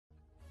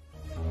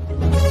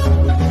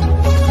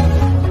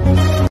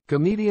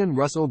Comedian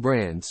Russell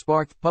Brand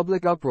sparked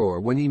public uproar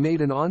when he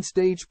made an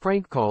onstage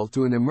prank call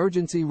to an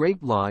emergency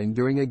rape line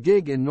during a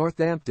gig in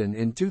Northampton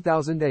in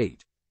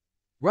 2008.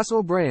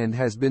 Russell Brand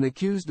has been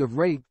accused of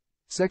rape,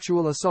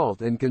 sexual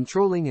assault and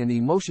controlling and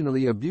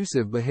emotionally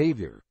abusive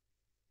behavior.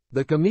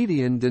 The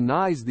comedian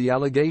denies the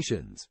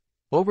allegations.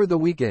 Over the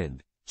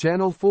weekend,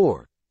 Channel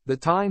 4, The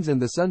Times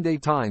and the Sunday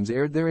Times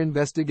aired their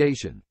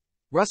investigation,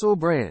 Russell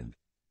Brand,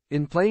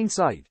 in Plain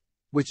Sight,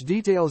 which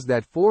details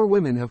that 4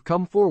 women have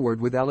come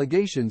forward with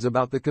allegations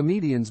about the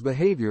comedian's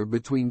behavior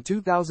between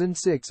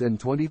 2006 and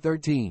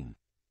 2013.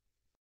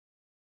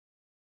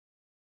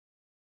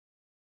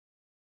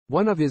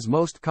 One of his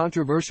most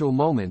controversial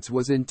moments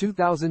was in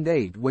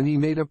 2008 when he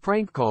made a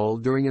prank call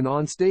during an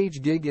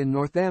onstage gig in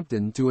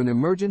Northampton to an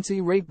emergency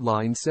rape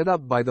line set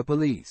up by the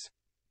police.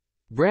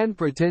 Brand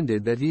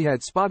pretended that he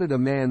had spotted a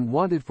man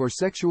wanted for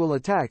sexual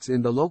attacks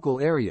in the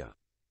local area.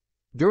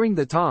 During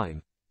the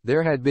time,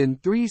 there had been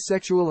 3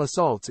 sexual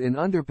assaults in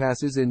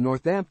underpasses in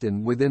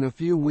Northampton within a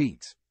few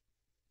weeks.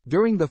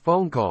 During the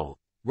phone call,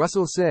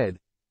 Russell said,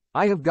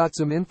 "I have got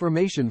some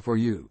information for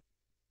you.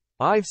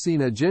 I've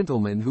seen a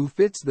gentleman who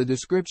fits the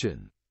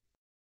description.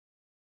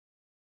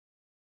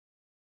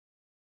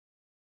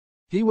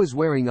 He was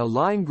wearing a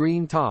lime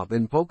green top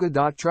and polka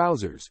dot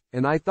trousers,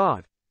 and I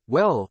thought,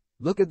 well,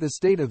 look at the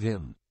state of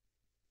him."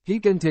 He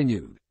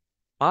continued,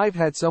 "I've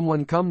had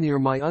someone come near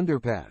my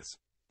underpass.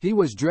 He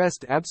was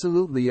dressed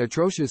absolutely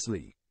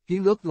atrociously.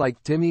 He looked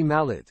like Timmy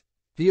Mallet."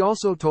 He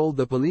also told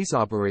the police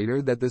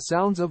operator that the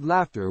sounds of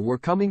laughter were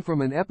coming from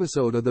an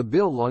episode of The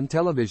Bill on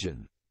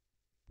television.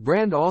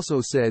 Brand also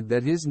said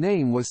that his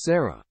name was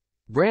Sarah.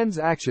 Brand's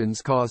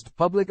actions caused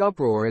public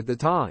uproar at the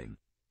time.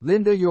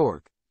 Linda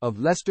York, of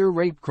Leicester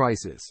Rape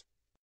Crisis,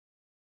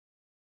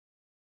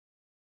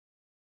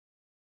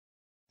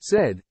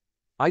 said,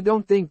 "I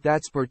don't think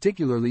that's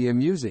particularly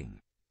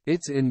amusing.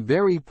 It's in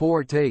very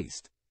poor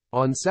taste."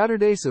 On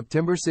Saturday,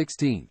 September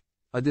 16,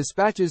 a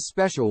Dispatches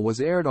special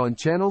was aired on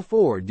Channel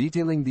 4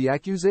 detailing the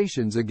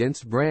accusations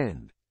against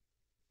Brand.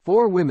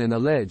 4 women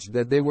alleged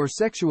that they were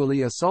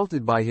sexually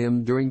assaulted by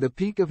him during the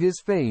peak of his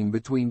fame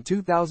between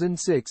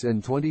 2006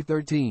 and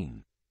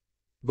 2013.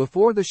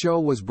 Before the show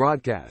was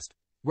broadcast,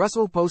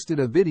 Russell posted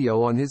a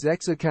video on his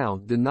X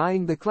account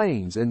denying the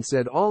claims and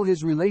said all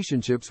his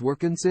relationships were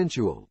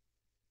consensual.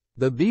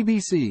 The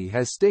BBC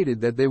has stated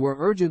that they were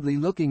urgently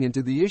looking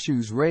into the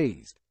issues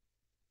raised.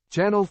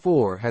 Channel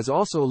 4 has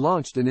also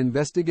launched an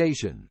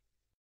investigation.